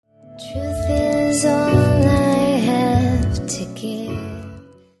Truth is all I have to give.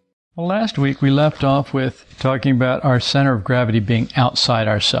 Well, last week we left off with talking about our center of gravity being outside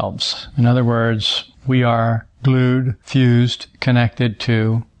ourselves. In other words, we are glued, fused, connected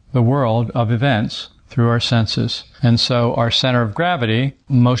to the world of events through our senses. And so our center of gravity,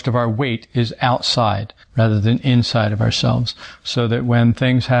 most of our weight is outside rather than inside of ourselves. So that when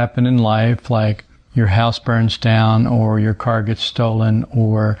things happen in life, like your house burns down or your car gets stolen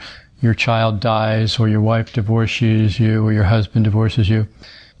or your child dies or your wife divorces you or your husband divorces you,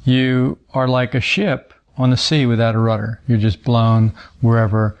 you are like a ship on the sea without a rudder. You're just blown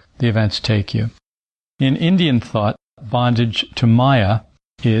wherever the events take you. In Indian thought, bondage to Maya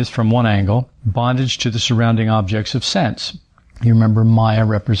is, from one angle, bondage to the surrounding objects of sense. You remember Maya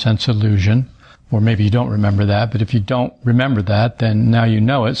represents illusion, or maybe you don't remember that, but if you don't remember that, then now you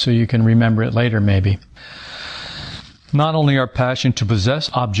know it, so you can remember it later maybe. Not only our passion to possess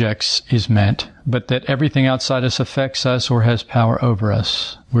objects is meant, but that everything outside us affects us or has power over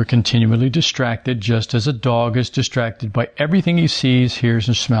us. We're continually distracted, just as a dog is distracted by everything he sees, hears,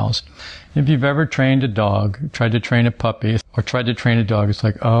 and smells. If you've ever trained a dog, tried to train a puppy, or tried to train a dog, it's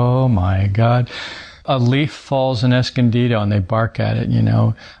like, oh my God. A leaf falls in Escondido and they bark at it, you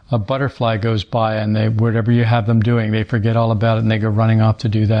know. A butterfly goes by and whatever you have them doing, they forget all about it and they go running off to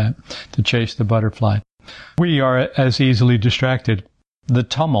do that, to chase the butterfly. We are as easily distracted. The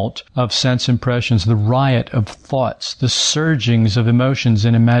tumult of sense impressions, the riot of thoughts, the surgings of emotions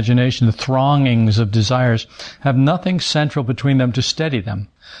and imagination, the throngings of desires have nothing central between them to steady them.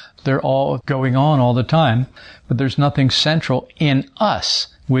 They're all going on all the time, but there's nothing central in us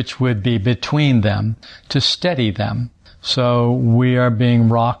which would be between them to steady them. So we are being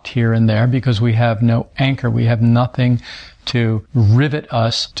rocked here and there because we have no anchor. We have nothing to rivet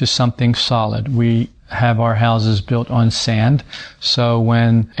us to something solid. We have our houses built on sand, so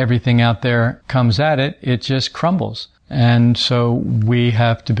when everything out there comes at it, it just crumbles. And so we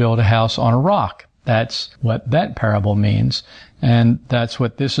have to build a house on a rock. That's what that parable means. And that's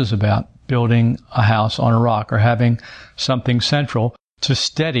what this is about, building a house on a rock, or having something central to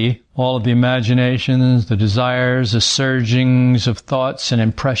steady all of the imaginations, the desires, the surgings of thoughts and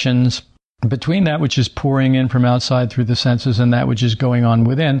impressions. Between that which is pouring in from outside through the senses and that which is going on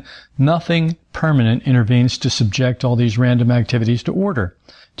within, nothing permanent intervenes to subject all these random activities to order,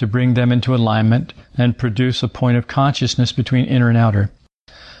 to bring them into alignment and produce a point of consciousness between inner and outer.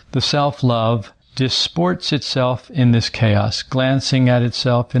 The self-love disports itself in this chaos, glancing at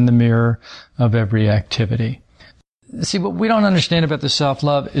itself in the mirror of every activity. See, what we don't understand about the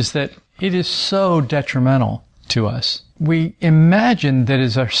self-love is that it is so detrimental to us. We imagine that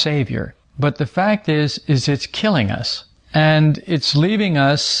it's our savior. But the fact is it's killing us. And it's leaving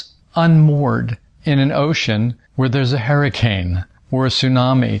us unmoored in an ocean where there's a hurricane or a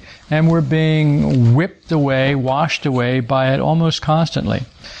tsunami. And we're being whipped away, washed away by it almost constantly.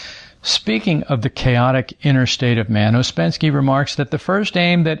 Speaking of the chaotic inner state of man, Ouspensky remarks that the first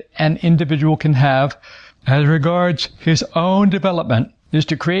aim that an individual can have as regards his own development is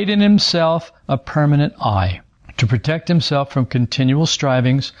to create in himself a permanent I, to protect himself from continual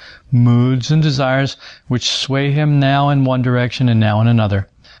strivings, moods, and desires which sway him now in one direction and now in another.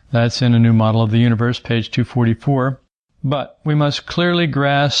 That's in A New Model of the Universe, page 244. But we must clearly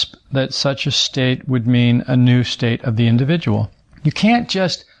grasp that such a state would mean a new state of the individual. You can't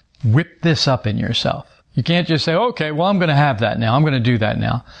just whip this up in yourself. You can't just say, okay, well, I'm going to have that now. I'm going to do that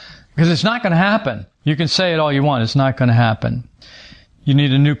now. Because it's not going to happen. You can say it all you want. It's not going to happen. You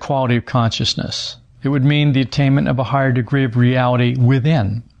need a new quality of consciousness. It would mean the attainment of a higher degree of reality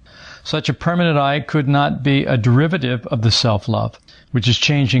within. Such a permanent I could not be a derivative of the self-love, which is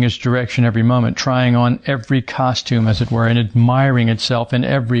changing its direction every moment, trying on every costume, as it were, and admiring itself in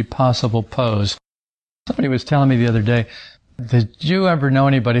every possible pose. Somebody was telling me the other day, did you ever know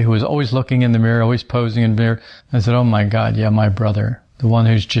anybody who was always looking in the mirror, always posing in the mirror? I said, oh my God, yeah, my brother, the one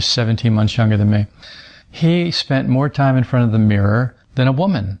who's just 17 months younger than me. He spent more time in front of the mirror than a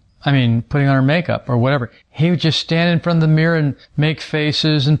woman. I mean, putting on her makeup or whatever. He would just stand in front of the mirror and make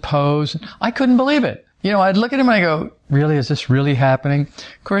faces and pose. I couldn't believe it. You know, I'd look at him and I go, really? Is this really happening?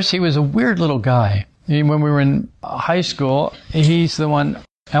 Of course, he was a weird little guy. When we were in high school, he's the one,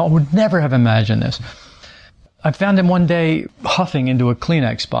 I would never have imagined this. I found him one day huffing into a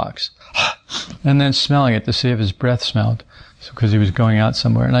Kleenex box and then smelling it to see if his breath smelled, because he was going out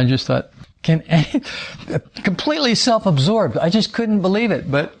somewhere. And I just thought, completely self-absorbed. I just couldn't believe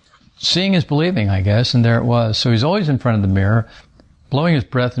it. But seeing is believing, I guess, and there it was. So he's always in front of the mirror, blowing his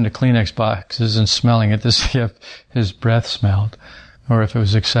breath into Kleenex boxes and smelling it to see if his breath smelled or if it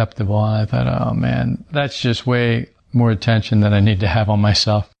was acceptable. And I thought, oh man, that's just way more attention than I need to have on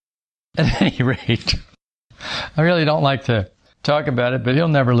myself. At any rate, I really don't like to talk about it, but he'll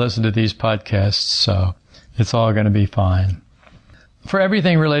never listen to these podcasts, so it's all going to be fine. For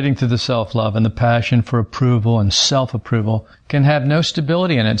everything relating to the self-love and the passion for approval and self-approval can have no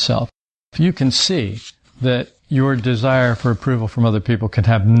stability in itself. You can see that your desire for approval from other people can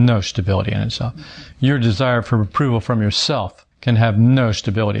have no stability in itself. Your desire for approval from yourself can have no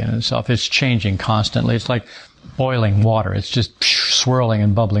stability in itself. It's changing constantly. It's like boiling water. It's just swirling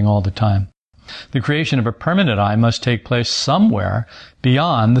and bubbling all the time. The creation of a permanent I must take place somewhere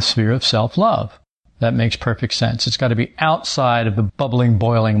beyond the sphere of self-love. That makes perfect sense. It's got to be outside of the bubbling,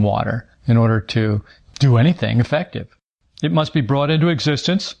 boiling water in order to do anything effective. It must be brought into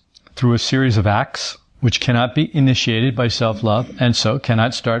existence through a series of acts which cannot be initiated by self-love and so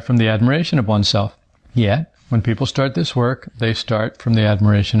cannot start from the admiration of oneself. Yet, when people start this work, they start from the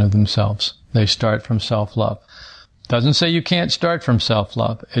admiration of themselves. They start from self-love. Doesn't say you can't start from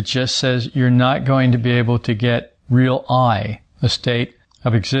self-love. It just says you're not going to be able to get real I, a state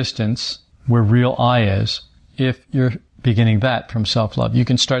of existence where real I is, if you're beginning that from self-love. You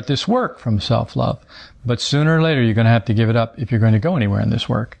can start this work from self-love, but sooner or later you're going to have to give it up if you're going to go anywhere in this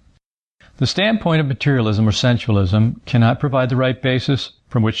work. The standpoint of materialism or sensualism cannot provide the right basis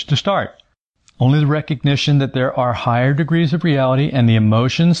from which to start. Only the recognition that there are higher degrees of reality and the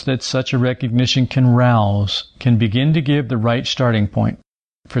emotions that such a recognition can rouse can begin to give the right starting point.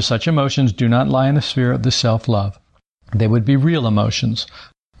 For such emotions do not lie in the sphere of the self-love. They would be real emotions.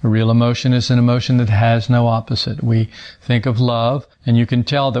 A real emotion is an emotion that has no opposite. We think of love, and you can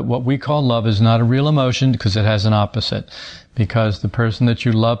tell that what we call love is not a real emotion because it has an opposite. Because the person that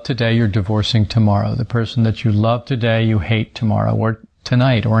you love today, you're divorcing tomorrow. The person that you love today, you hate tomorrow, or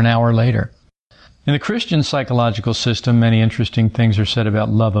tonight, or an hour later. In the Christian psychological system, many interesting things are said about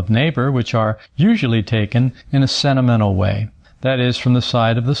love of neighbor, which are usually taken in a sentimental way. That is, from the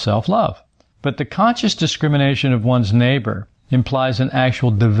side of the self-love. But the conscious discrimination of one's neighbor implies an actual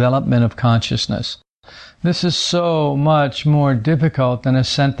development of consciousness. This is so much more difficult than a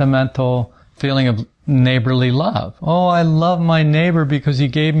sentimental feeling of neighborly love. Oh, I love my neighbor because he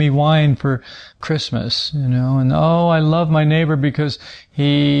gave me wine for Christmas, and oh, I love my neighbor because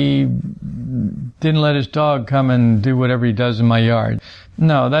he didn't let his dog come and do whatever he does in my yard.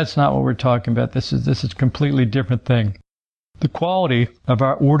 No, that's not what we're talking about. This is a completely different thing. The quality of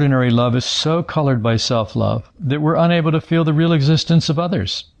our ordinary love is so colored by self-love that we're unable to feel the real existence of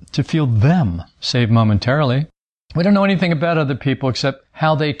others, to feel them, save momentarily. We don't know anything about other people except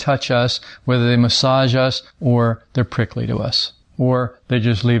how they touch us, whether they massage us or they're prickly to us, or they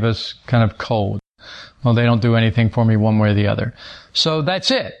just leave us kind of cold. Well, they don't do anything for me one way or the other. So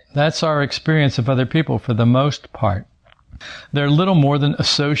that's it. That's our experience of other people for the most part. They're little more than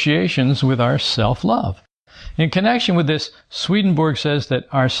associations with our self-love. In connection with this, Swedenborg says that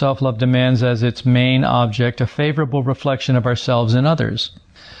our self-love demands as its main object a favorable reflection of ourselves in others.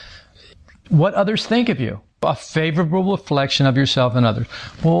 What others think of you. A favorable reflection of yourself in others.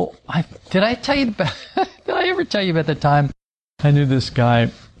 Well, did I ever tell you about the time I knew this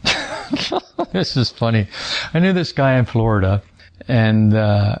guy? This is funny. I knew this guy in Florida, and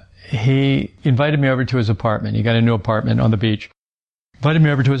he invited me over to his apartment. He got a new apartment on the beach. Invited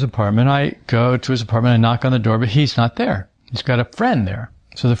me over to his apartment. I go to his apartment, I knock on the door, but he's not there. He's got a friend there.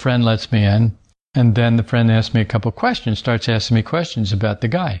 So the friend lets me in, and then the friend asks me a couple questions, starts asking me questions about the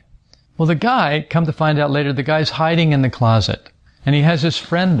guy. Well, the guy, come to find out later, the guy's hiding in the closet. And he has his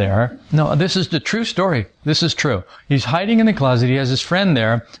friend there. No, this is the true story. This is true. He's hiding in the closet. He has his friend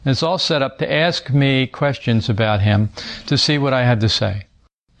there, and it's all set up to ask me questions about him to see what I had to say.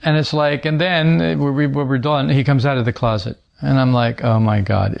 And it's like, and then when we're done, he comes out of the closet. And I'm like, oh my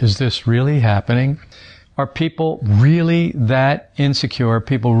God, is this really happening? Are people really that insecure?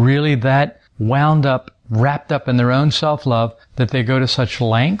 People really that wound up, wrapped up in their own self-love that they go to such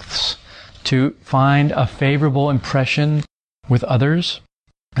lengths to find a favorable impression with others?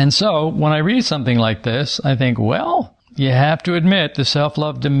 And so when I read something like this, I think, well, you have to admit the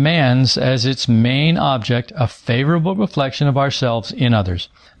self-love demands as its main object a favorable reflection of ourselves in others.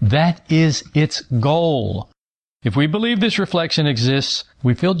 That is its goal. If we believe this reflection exists,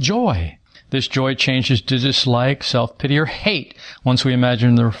 we feel joy. This joy changes to dislike, self-pity, or hate once we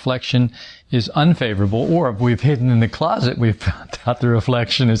imagine the reflection is unfavorable, or if we've hidden in the closet, we've found out the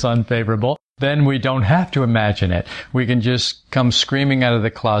reflection is unfavorable, then we don't have to imagine it. We can just come screaming out of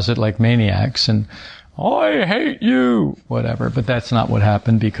the closet like maniacs and, I hate you, whatever. But that's not what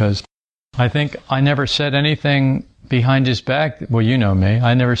happened, because I think I never said anything behind his back. Well, you know me.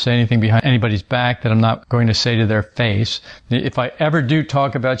 I never say anything behind anybody's back that I'm not going to say to their face. If I ever do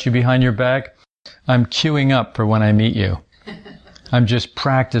talk about you behind your back, I'm queuing up for when I meet you. I'm just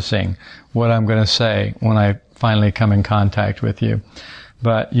practicing what I'm going to say when I finally come in contact with you.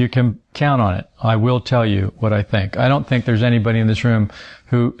 But you can count on it. I will tell you what I think. I don't think there's anybody in this room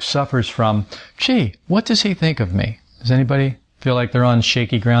who suffers from, gee, what does he think of me? Does anybody feel like they're on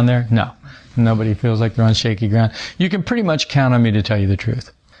shaky ground there? No. Nobody feels like they're on shaky ground. You can pretty much count on me to tell you the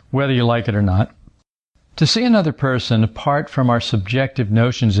truth, whether you like it or not. To see another person apart from our subjective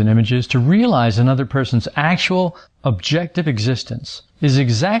notions and images, to realize another person's actual objective existence, is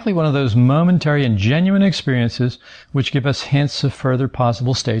exactly one of those momentary and genuine experiences which give us hints of further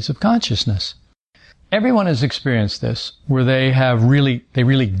possible states of consciousness. Everyone has experienced this, where they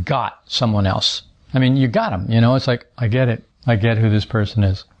really got someone else. I mean, you got them, it's like, I get it. I get who this person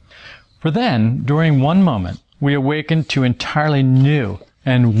is. For then, during one moment, we awaken to entirely new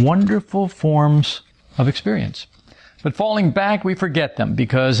and wonderful forms of experience. But falling back, we forget them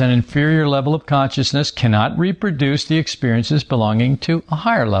because an inferior level of consciousness cannot reproduce the experiences belonging to a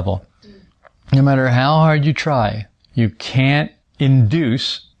higher level. No matter how hard you try, you can't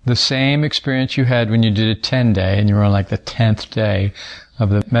induce the same experience you had when you did a 10-day and you were on like the 10th day of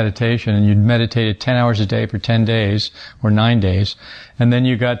the meditation and you'd meditated 10 hours a day for 10 days or 9 days. And then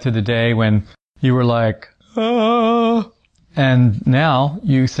you got to the day when you were like, oh. And now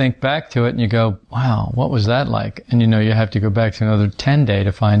you think back to it and you go, wow, what was that like? And you have to go back to another 10-day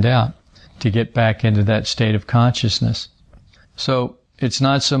to find out, to get back into that state of consciousness. So it's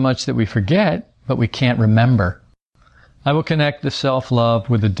not so much that we forget, but we can't remember. I will connect the self-love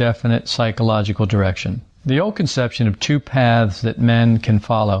with a definite psychological direction. The old conception of two paths that men can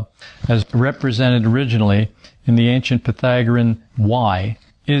follow, as represented originally in the ancient Pythagorean why,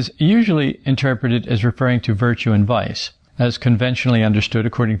 is usually interpreted as referring to virtue and vice, as conventionally understood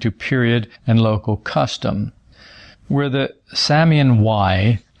according to period and local custom, where the Samian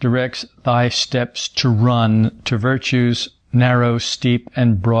why directs thy steps to run to virtue's narrow, steep,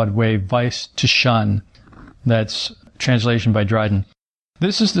 and broad way, vice to shun. That's translation by Dryden.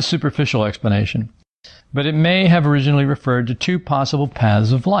 This is the superficial explanation, but it may have originally referred to two possible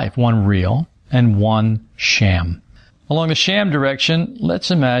paths of life, one real and one sham. Along the sham direction,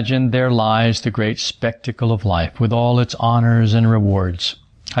 let's imagine there lies the great spectacle of life with all its honors and rewards.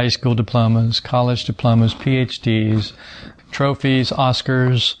 High school diplomas, college diplomas, PhDs, trophies,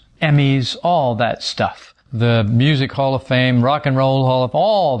 Oscars, Emmys, all that stuff. The Music Hall of Fame, Rock and Roll Hall of,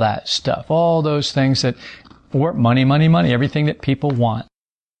 all that stuff. All those things that, or money, everything that people want.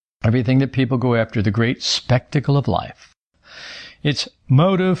 Everything that people go after, the great spectacle of life. Its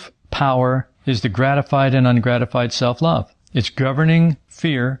motive power is the gratified and ungratified self-love. It's governing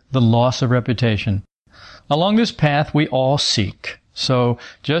fear, the loss of reputation. Along this path, we all seek. So,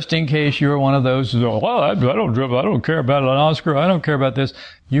 just in case you're one of those who, I don't care about an Oscar, I don't care about this.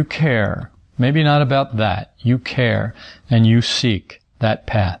 You care. Maybe not about that. You care, and you seek that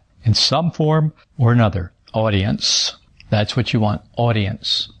path in some form or another. Audience. That's what you want.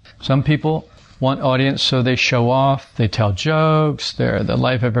 Audience. Some people want audience so they show off, they tell jokes, they're the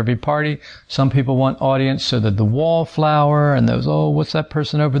life of every party. Some people want audience so that the wallflower and those, oh, what's that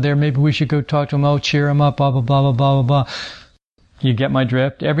person over there? Maybe we should go talk to him. Oh, cheer him up, blah, blah, blah, blah, blah, blah. You get my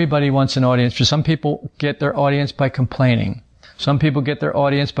drift? Everybody wants an audience. For some people get their audience by complaining. Some people get their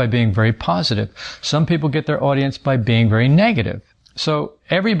audience by being very positive. Some people get their audience by being very negative. So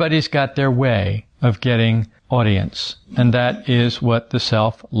everybody's got their way of getting audience. And that is what the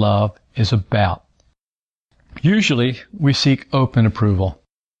self-love is about. Usually, we seek open approval.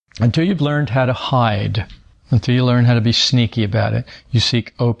 Until you've learned how to hide, until you learn how to be sneaky about it, you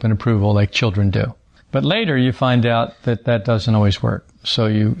seek open approval like children do. But later, you find out that that doesn't always work, so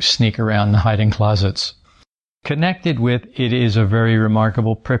you sneak around and hide in closets. Connected with it is a very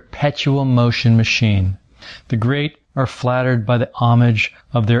remarkable perpetual motion machine. The great are flattered by the homage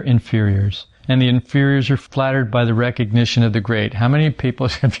of their inferiors, and the inferiors are flattered by the recognition of the great. How many people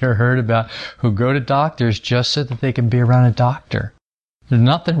have you heard about who go to doctors just so that they can be around a doctor? There's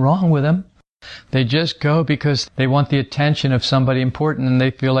nothing wrong with them. They just go because they want the attention of somebody important and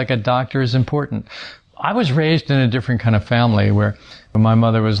they feel like a doctor is important. I was raised in a different kind of family where my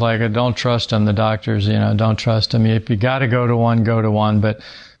mother was like, don't trust them, the doctors, don't trust them. If you got to go to one, but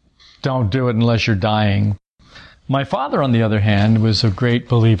don't do it unless you're dying. My father, on the other hand, was a great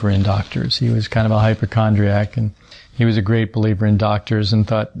believer in doctors. He was kind of a hypochondriac, and he was a great believer in doctors and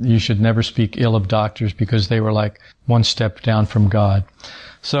thought you should never speak ill of doctors because they were like one step down from God.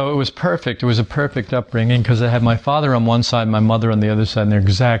 So it was perfect. It was a perfect upbringing because I had my father on one side, my mother on the other side, and they're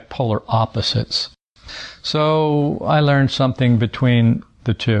exact polar opposites. So I learned something between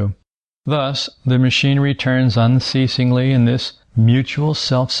the two. Thus, the machinery turns unceasingly in this mutual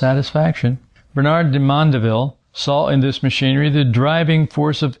self-satisfaction. Bernard de Mondeville saw in this machinery the driving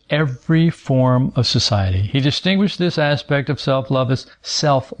force of every form of society. He distinguished this aspect of self-love as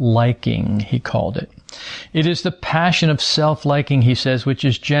self-liking, he called it. It is the passion of self-liking, he says, which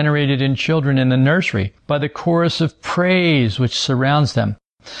is generated in children in the nursery by the chorus of praise which surrounds them.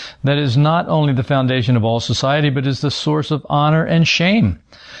 That is not only the foundation of all society, but is the source of honor and shame,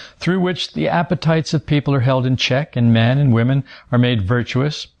 through which the appetites of people are held in check, and men and women are made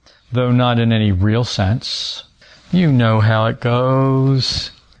virtuous, though not in any real sense. You know how it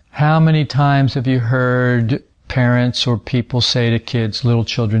goes. How many times have you heard parents or people say to kids, little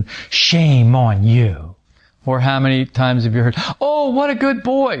children, shame on you? Or how many times have you heard, oh, what a good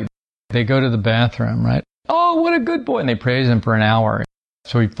boy? They go to the bathroom, right? Oh, what a good boy. And they praise him for an hour.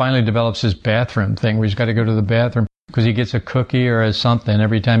 So he finally develops his bathroom thing where he's got to go to the bathroom because he gets a cookie or something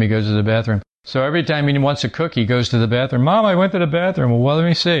every time he goes to the bathroom. So every time he wants a cookie, he goes to the bathroom. Mom, I went to the bathroom. Well, let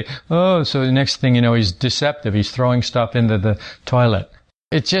me see. Oh, so the next thing you know, he's deceptive. He's throwing stuff into the toilet.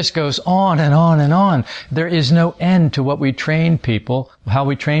 It just goes on and on and on. There is no end to what we train people, how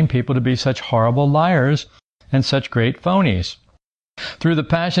we train people to be such horrible liars and such great phonies. Through the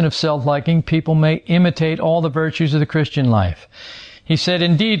passion of self-liking, people may imitate all the virtues of the Christian life. He said,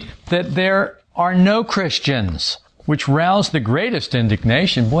 indeed, that there are no Christians, which roused the greatest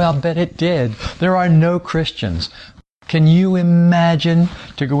indignation. Boy, I'll bet it did. There are no Christians. Can you imagine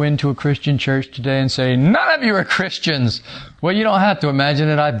to go into a Christian church today and say, none of you are Christians? Well, you don't have to imagine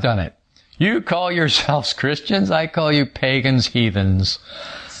it. I've done it. You call yourselves Christians. I call you pagans, heathens,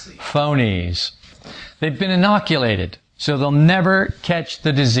 phonies. They've been inoculated, so they'll never catch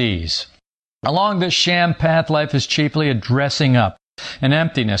the disease. Along this sham path, life is chiefly a dressing up, an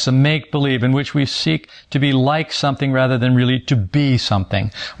emptiness, a make-believe in which we seek to be like something rather than really to be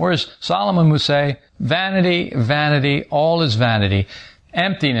something. Or as Solomon would say, vanity, vanity, all is vanity.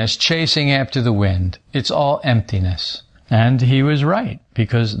 Emptiness chasing after the wind. It's all emptiness. And he was right,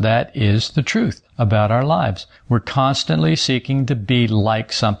 because that is the truth about our lives. We're constantly seeking to be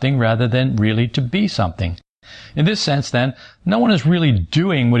like something rather than really to be something. In this sense, then, no one is really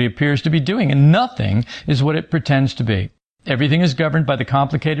doing what he appears to be doing, and nothing is what it pretends to be. Everything is governed by the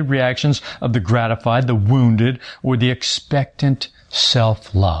complicated reactions of the gratified, the wounded, or the expectant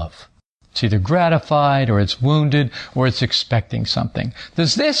self-love. It's either gratified, or it's wounded, or it's expecting something.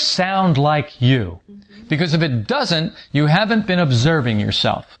 Does this sound like you? Because if it doesn't, you haven't been observing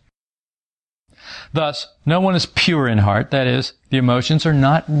yourself. Thus, no one is pure in heart. That is, the emotions are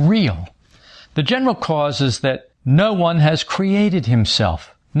not real. The general cause is that no one has created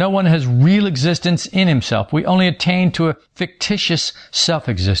himself. No one has real existence in himself. We only attain to a fictitious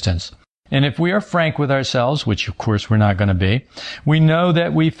self-existence. And if we are frank with ourselves, which of course we're not going to be, we know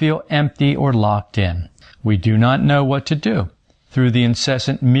that we feel empty or locked in. We do not know what to do. Through the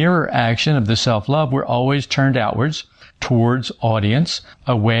incessant mirror action of the self-love, we're always turned outwards, towards audience,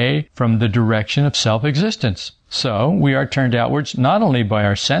 away from the direction of self-existence. So, we are turned outwards not only by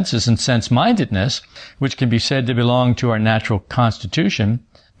our senses and sense-mindedness, which can be said to belong to our natural constitution.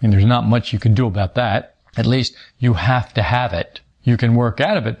 I mean, there's not much you can do about that. At least, you have to have it. You can work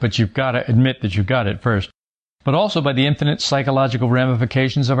out of it, but you've got to admit that you've got it first. But also by the infinite psychological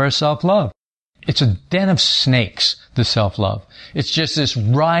ramifications of our self-love. It's a den of snakes, the self-love. It's just this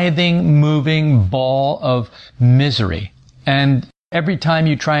writhing, moving ball of misery. And every time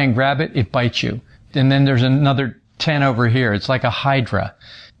you try and grab it, it bites you. And then there's another 10 over here. It's like a hydra.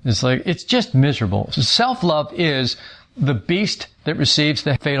 It's just miserable. So self-love is the beast that receives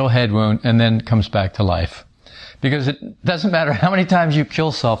the fatal head wound and then comes back to life. Because it doesn't matter how many times you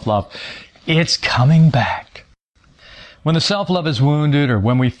kill self-love, it's coming back. When the self-love is wounded, or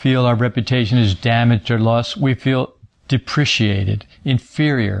when we feel our reputation is damaged or lost, we feel depreciated,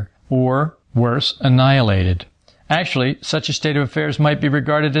 inferior, or worse, annihilated. Actually, such a state of affairs might be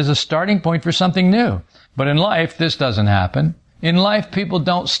regarded as a starting point for something new. But in life, this doesn't happen. In life, people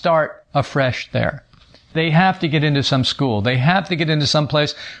don't start afresh there. They have to get into some school. They have to get into some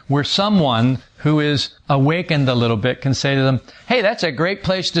place where someone who is awakened a little bit can say to them, hey, that's a great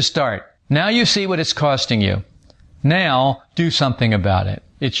place to start. Now you see what it's costing you. Now, do something about it.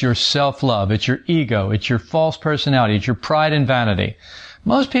 It's your self-love. It's your ego. It's your false personality. It's your pride and vanity.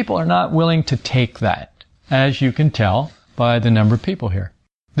 Most people are not willing to take that, as you can tell by the number of people here.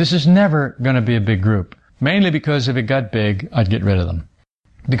 This is never going to be a big group, mainly because if it got big, I'd get rid of them.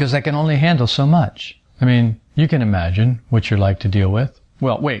 Because I can only handle so much. I mean, you can imagine what you're like to deal with.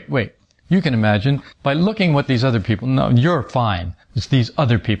 Well, wait. You can imagine by looking what these other people, no, you're fine. It's these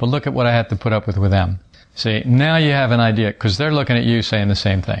other people. Look at what I have to put up with them. See, now you have an idea, because they're looking at you saying the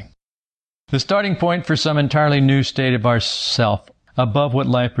same thing. The starting point for some entirely new state of our self, above what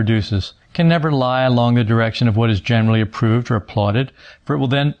life produces, can never lie along the direction of what is generally approved or applauded, for it will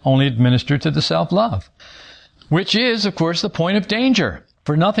then only administer to the self-love. Which is, of course, the point of danger.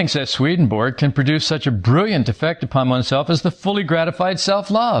 For nothing, says Swedenborg, can produce such a brilliant effect upon oneself as the fully gratified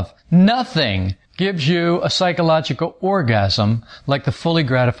self-love. Nothing gives you a psychological orgasm like the fully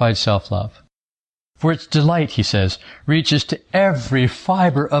gratified self-love. For its delight, he says, reaches to every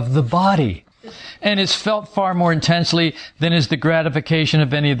fiber of the body, and is felt far more intensely than is the gratification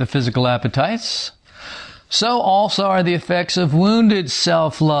of any of the physical appetites. So also are the effects of wounded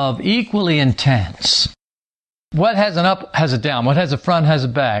self-love equally intense. What has an up has a down. What has a front has a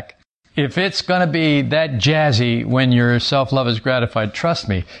back. If it's going to be that jazzy when your self-love is gratified, trust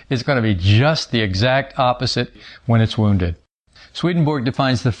me, it's going to be just the exact opposite when it's wounded. Swedenborg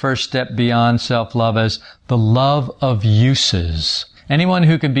defines the first step beyond self-love as the love of uses. Anyone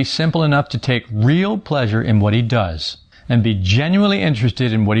who can be simple enough to take real pleasure in what he does and be genuinely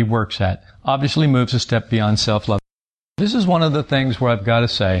interested in what he works at obviously moves a step beyond self-love. This is one of the things where I've got to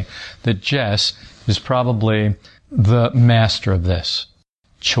say that Jess is probably the master of this.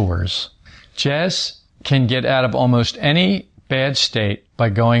 Chores. Jess can get out of almost any bad state by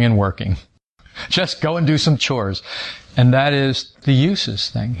going and working. Just go and do some chores. And that is the uses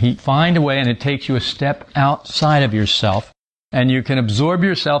thing. He find a way, and it takes you a step outside of yourself, and you can absorb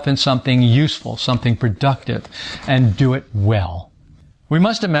yourself in something useful, something productive, and do it well. We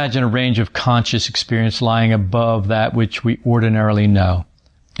must imagine a range of conscious experience lying above that which we ordinarily know.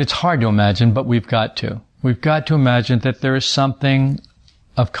 It's hard to imagine, but we've got to. We've got to imagine that there is something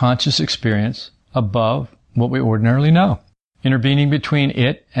of conscious experience above what we ordinarily know. Intervening between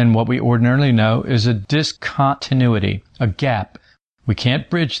it and what we ordinarily know is a discontinuity, a gap. We can't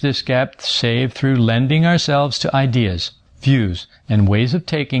bridge this gap save through lending ourselves to ideas, views, and ways of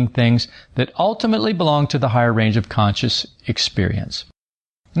taking things that ultimately belong to the higher range of conscious experience.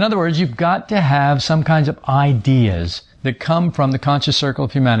 In other words, you've got to have some kinds of ideas that come from the conscious circle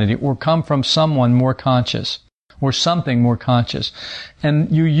of humanity or come from someone more conscious or something more conscious.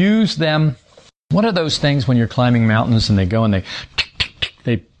 And you use them. What are those things when you're climbing mountains and they go and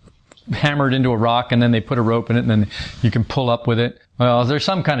they hammer it into a rock and then they put a rope in it and then you can pull up with it? Well, there's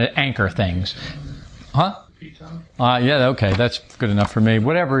some kind of anchor things. Huh? Yeah, okay, that's good enough for me.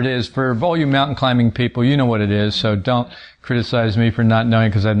 Whatever it is, for all you mountain climbing people, you know what it is, so don't criticize me for not knowing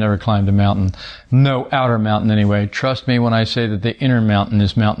because I've never climbed a mountain. No outer mountain anyway. Trust me when I say that the inner mountain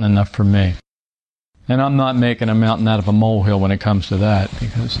is mountain enough for me. And I'm not making a mountain out of a molehill when it comes to that,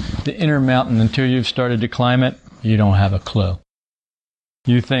 because the inner mountain, until you've started to climb it, you don't have a clue.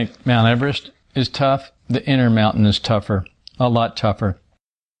 You think Mount Everest is tough? The inner mountain is tougher, a lot tougher.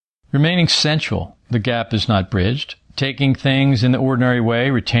 Remaining sensual, the gap is not bridged. Taking things in the ordinary way,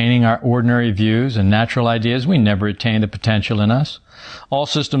 retaining our ordinary views and natural ideas, we never attain the potential in us. All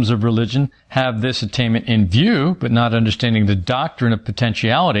systems of religion have this attainment in view, but not understanding the doctrine of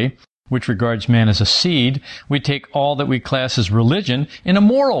potentiality, which regards man as a seed, we take all that we class as religion in a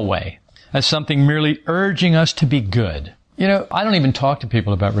moral way, as something merely urging us to be good. You know, I don't even talk to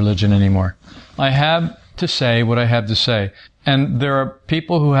people about religion anymore. I have to say what I have to say. And there are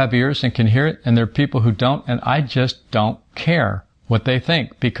people who have ears and can hear it, and there are people who don't, and I just don't care what they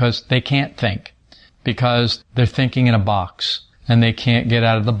think, because they can't think, because they're thinking in a box. And they can't get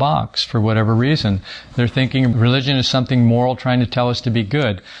out of the box for whatever reason. They're thinking religion is something moral trying to tell us to be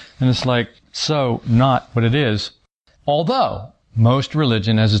good. And it's like, so not what it is. Although most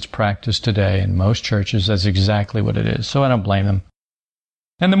religion as it's practiced today in most churches, that's exactly what it is. So I don't blame them.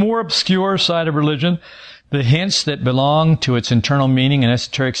 And the more obscure side of religion, the hints that belong to its internal meaning and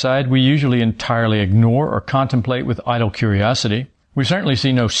esoteric side, we usually entirely ignore or contemplate with idle curiosity. We certainly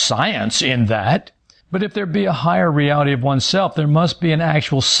see no science in that. But if there be a higher reality of oneself, there must be an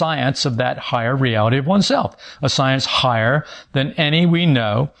actual science of that higher reality of oneself, a science higher than any we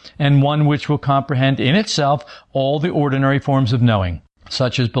know, and one which will comprehend in itself all the ordinary forms of knowing,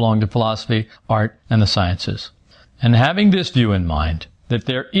 such as belong to philosophy, art, and the sciences. And having this view in mind, that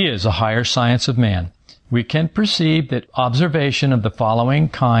there is a higher science of man, we can perceive that observation of the following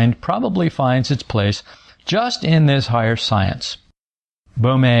kind probably finds its place just in this higher science.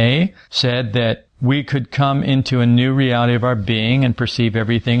 Baume said that we could come into a new reality of our being and perceive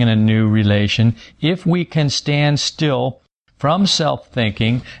everything in a new relation if we can stand still from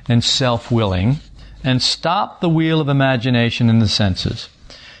self-thinking and self-willing and stop the wheel of imagination in the senses.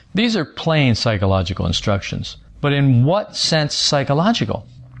 These are plain psychological instructions. But in what sense psychological?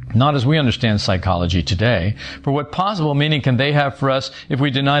 Not as we understand psychology today. For what possible meaning can they have for us if we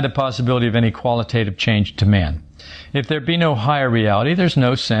deny the possibility of any qualitative change to man? If there be no higher reality, there's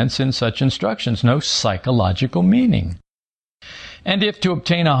no sense in such instructions, no psychological meaning. And if to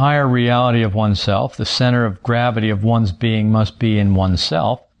obtain a higher reality of oneself, the center of gravity of one's being must be in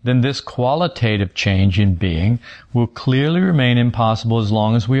oneself, then this qualitative change in being will clearly remain impossible as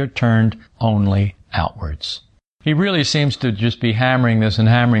long as we are turned only outwards. He really seems to just be hammering this,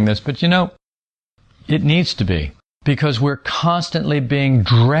 but it needs to be, because we're constantly being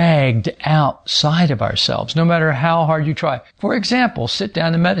dragged outside of ourselves, no matter how hard you try. For example, sit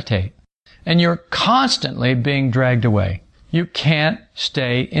down and meditate, and you're constantly being dragged away. You can't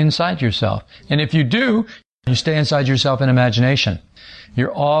stay inside yourself. And if you do, you stay inside yourself in imagination.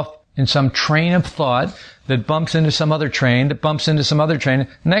 You're off in some train of thought that bumps into some other train, that bumps into some other train.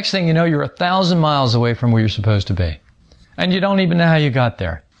 Next thing you know, you're 1,000 miles away from where you're supposed to be. And you don't even know how you got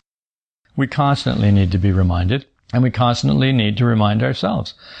there. We constantly need to be reminded, and we constantly need to remind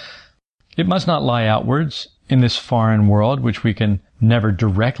ourselves. It must not lie outwards in this foreign world, which we can never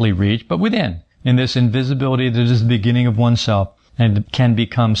directly reach, but within, in this invisibility that is the beginning of oneself and can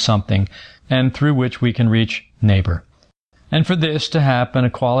become something, and through which we can reach neighbor. And for this to happen, a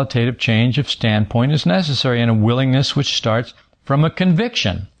qualitative change of standpoint is necessary, and a willingness which starts from a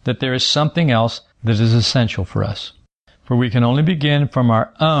conviction that there is something else that is essential for us. For we can only begin from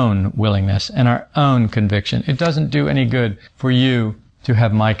our own willingness and our own conviction. It doesn't do any good for you to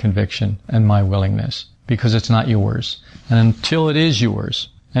have my conviction and my willingness, because it's not yours. And until it is yours,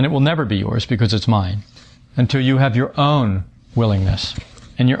 and it will never be yours because it's mine, until you have your own willingness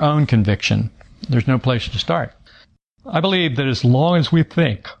and your own conviction, there's no place to start. I believe that as long as we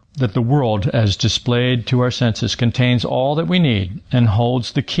think that the world as displayed to our senses contains all that we need and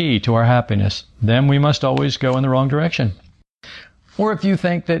holds the key to our happiness, then we must always go in the wrong direction. Or if you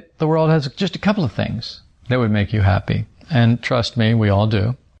think that the world has just a couple of things that would make you happy, and trust me, we all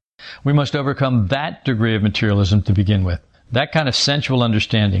do, we must overcome that degree of materialism to begin with, that kind of sensual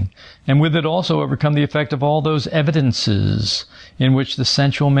understanding, and with it also overcome the effect of all those evidences in which the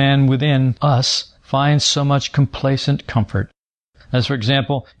sensual man within us finds so much complacent comfort, as for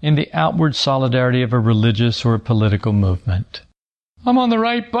example, in the outward solidarity of a religious or a political movement. I'm on the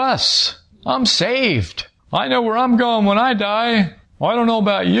right bus. I'm saved. I know where I'm going when I die. Well, I don't know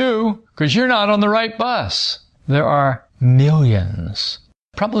about you, because you're not on the right bus. There are millions,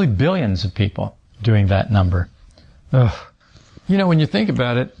 probably billions of people doing that number. Ugh. When you think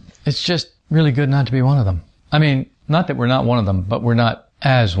about it, it's just really good not to be one of them. I mean, not that we're not one of them, but we're not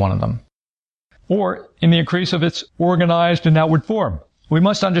as one of them. Or in the increase of its organized and outward form. We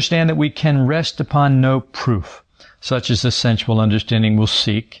must understand that we can rest upon no proof, such as the sensual understanding will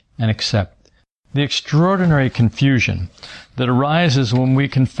seek and accept. The extraordinary confusion that arises when we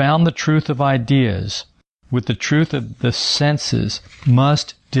confound the truth of ideas with the truth of the senses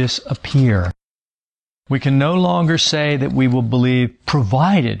must disappear. We can no longer say that we will believe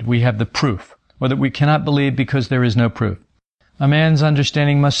provided we have the proof, or that we cannot believe because there is no proof. A man's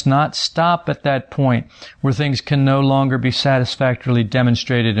understanding must not stop at that point where things can no longer be satisfactorily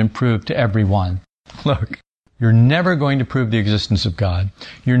demonstrated and proved to everyone. Look, you're never going to prove the existence of God.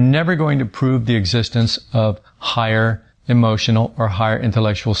 You're never going to prove the existence of higher emotional or higher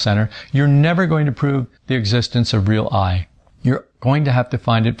intellectual center. You're never going to prove the existence of real I. You're going to have to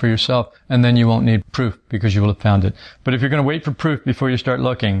find it for yourself, and then you won't need proof because you will have found it. But if you're going to wait for proof before you start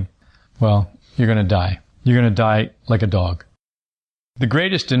looking, well, you're going to die. You're going to die like a dog. The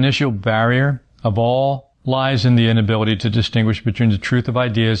greatest initial barrier of all lies in the inability to distinguish between the truth of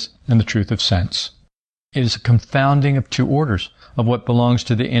ideas and the truth of sense. It is a confounding of two orders, of what belongs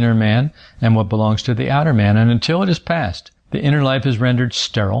to the inner man and what belongs to the outer man, and until it is passed, the inner life is rendered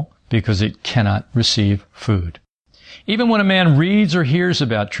sterile because it cannot receive food. Even when a man reads or hears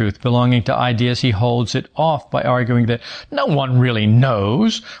about truth belonging to ideas, he holds it off by arguing that no one really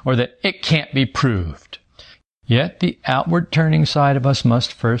knows or that it can't be proved. Yet the outward turning side of us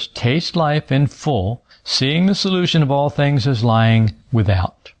must first taste life in full, seeing the solution of all things as lying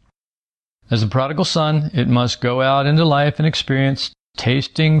without. As the prodigal son, it must go out into life and experience,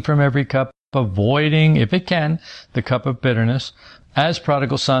 tasting from every cup, avoiding, if it can, the cup of bitterness. As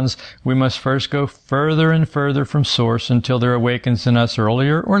prodigal sons, we must first go further and further from source until there awakens in us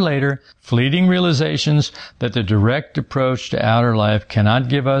earlier or later fleeting realizations that the direct approach to outer life cannot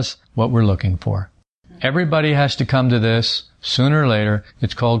give us what we're looking for. Everybody has to come to this sooner or later.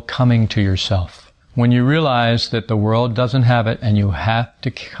 It's called coming to yourself. When you realize that the world doesn't have it and you have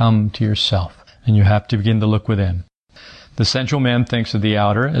to come to yourself and you have to begin to look within. The sensual man thinks of the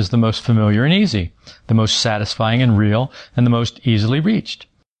outer as the most familiar and easy, the most satisfying and real, and the most easily reached.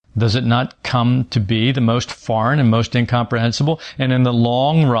 Does it not come to be the most foreign and most incomprehensible, and in the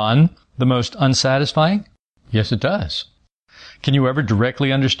long run, the most unsatisfying? Yes, it does. Can you ever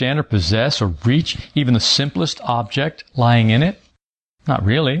directly understand or possess or reach even the simplest object lying in it? Not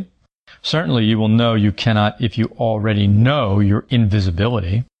really. Certainly you will know you cannot if you already know your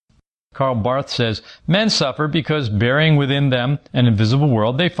invisibility. Karl Barth says, men suffer because bearing within them an invisible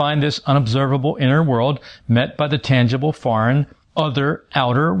world, they find this unobservable inner world met by the tangible, foreign, other,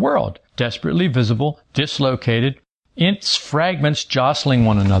 outer world, desperately visible, dislocated, its fragments jostling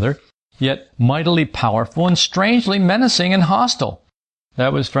one another, yet mightily powerful and strangely menacing and hostile.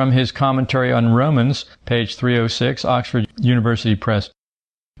 That was from his commentary on Romans, page 306, Oxford University Press.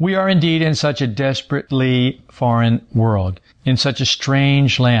 We are indeed in such a desperately foreign world, in such a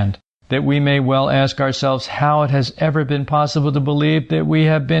strange land, that we may well ask ourselves how it has ever been possible to believe that we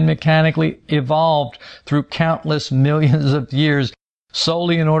have been mechanically evolved through countless millions of years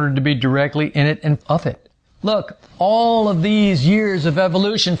solely in order to be directly in it and of it. Look, all of these years of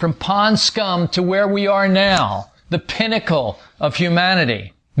evolution from pond scum to where we are now, the pinnacle of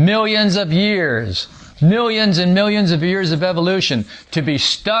humanity, millions of years, millions and millions of years of evolution, to be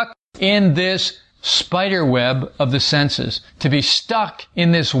stuck in this spider web of the senses, to be stuck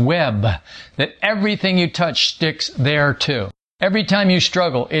in this web that everything you touch sticks there too. Every time you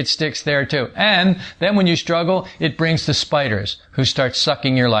struggle, it sticks there too. And then when you struggle, it brings the spiders who start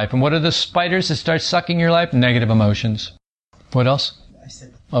sucking your life. And what are the spiders that start sucking your life? Negative emotions. What else?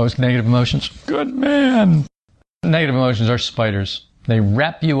 Oh, it's negative emotions. Good man. Negative emotions are spiders. They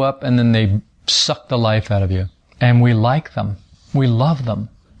wrap you up and then they suck the life out of you. And we like them. We love them.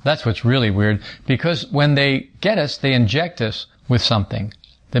 That's what's really weird, because when they get us, they inject us with something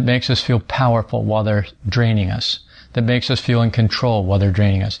that makes us feel powerful while they're draining us, that makes us feel in control while they're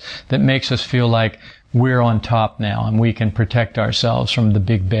draining us, that makes us feel like we're on top now and we can protect ourselves from the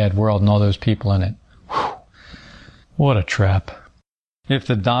big bad world and all those people in it. Whew. What a trap. If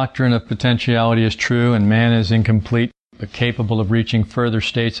the doctrine of potentiality is true and man is incomplete but capable of reaching further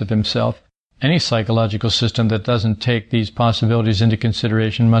states of himself, any psychological system that doesn't take these possibilities into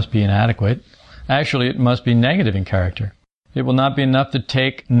consideration must be inadequate. Actually, it must be negative in character. It will not be enough to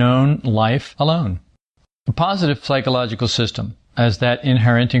take known life alone. A positive psychological system, as that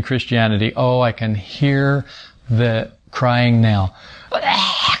inherent in Christianity, oh, I can hear the crying now.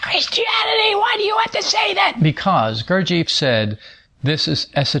 Christianity, why do you have to say that? Because Gurdjieff said, this is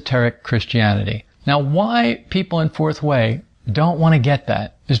esoteric Christianity. Now, why people in Fourth Way don't want to get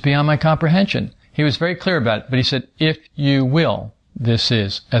that is beyond my comprehension. He was very clear about it, but he said, if you will, this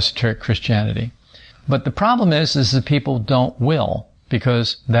is esoteric Christianity. But the problem is that people don't will,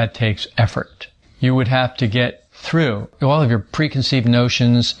 because that takes effort. You would have to get through all of your preconceived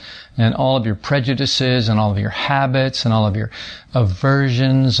notions and all of your prejudices and all of your habits and all of your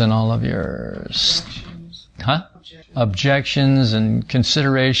aversions and all of your objections and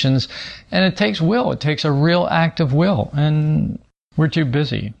considerations. And it takes will. It takes a real act of will. And we're too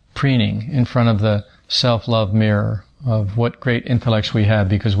busy preening in front of the self-love mirror of what great intellects we have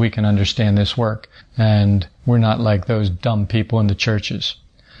because we can understand this work. And we're not like those dumb people in the churches.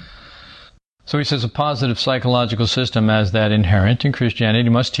 So he says a positive psychological system as that inherent in Christianity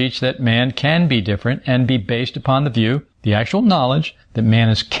must teach that man can be different and be based upon the view, the actual knowledge, that man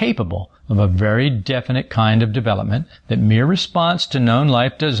is capable of a very definite kind of development that mere response to known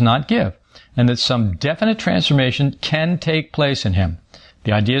life does not give, and that some definite transformation can take place in him.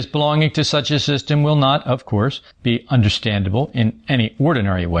 The ideas belonging to such a system will not, of course, be understandable in any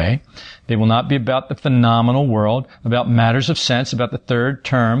ordinary way. They will not be about the phenomenal world, about matters of sense, about the third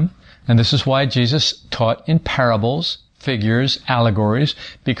term. And this is why Jesus taught in parables, figures, allegories,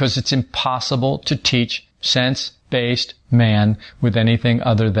 because it's impossible to teach sense-based man with anything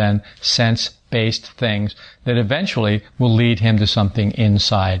other than sense-based things that eventually will lead him to something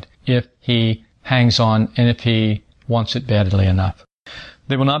inside if he hangs on and if he wants it badly enough.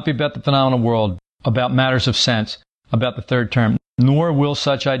 They will not be about the phenomenal world, about matters of sense, about the third term, nor will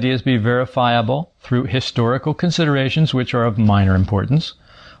such ideas be verifiable through historical considerations which are of minor importance.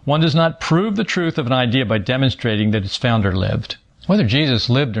 One does not prove the truth of an idea by demonstrating that its founder lived. Whether Jesus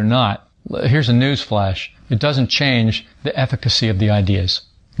lived or not, here's a news flash. It doesn't change the efficacy of the ideas.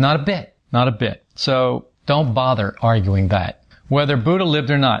 Not a bit. Not a bit. So don't bother arguing that. Whether Buddha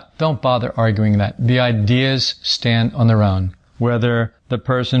lived or not, don't bother arguing that. The ideas stand on their own. Whether the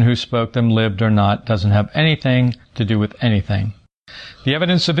person who spoke them lived or not doesn't have anything to do with anything. The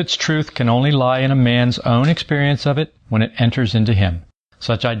evidence of its truth can only lie in a man's own experience of it when it enters into him.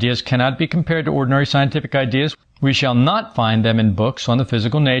 Such ideas cannot be compared to ordinary scientific ideas. We shall not find them in books on the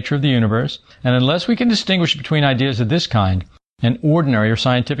physical nature of the universe, and unless we can distinguish between ideas of this kind and ordinary or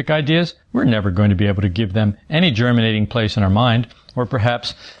scientific ideas, we're never going to be able to give them any germinating place in our mind, or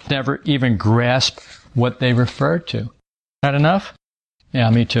perhaps never even grasp what they refer to. That enough? Yeah,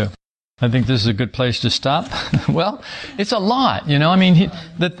 me too. I think this is a good place to stop. Well, it's a lot, you know. I mean,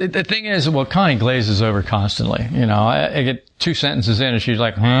 the thing is, well, Connie glazes over constantly. You know, I get 2 sentences in and she's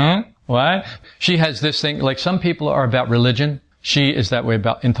like, what? She has this thing, like some people are about religion. She is that way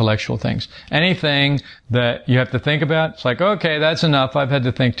about intellectual things. Anything that you have to think about, it's like, okay, that's enough. I've had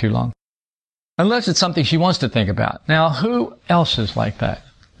to think too long. Unless it's something she wants to think about. Now, who else is like that?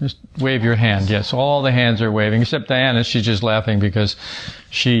 Just wave your hand. Yes, all the hands are waving, except Diana. She's just laughing because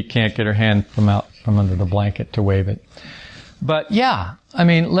she can't get her hand from under the blanket to wave it. But yeah, I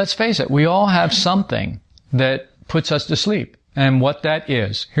mean, let's face it. We all have something that puts us to sleep. And what that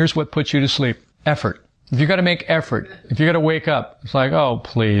is, here's what puts you to sleep. Effort. If you got to make effort, if you got to wake up, it's like, oh,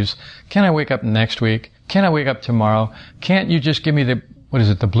 please, can I wake up next week? Can I wake up tomorrow? Can't you just give me the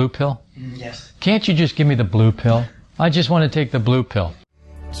blue pill? Yes. Can't you just give me the blue pill? I just want to take the blue pill.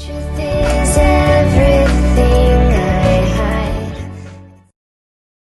 Truth is everything.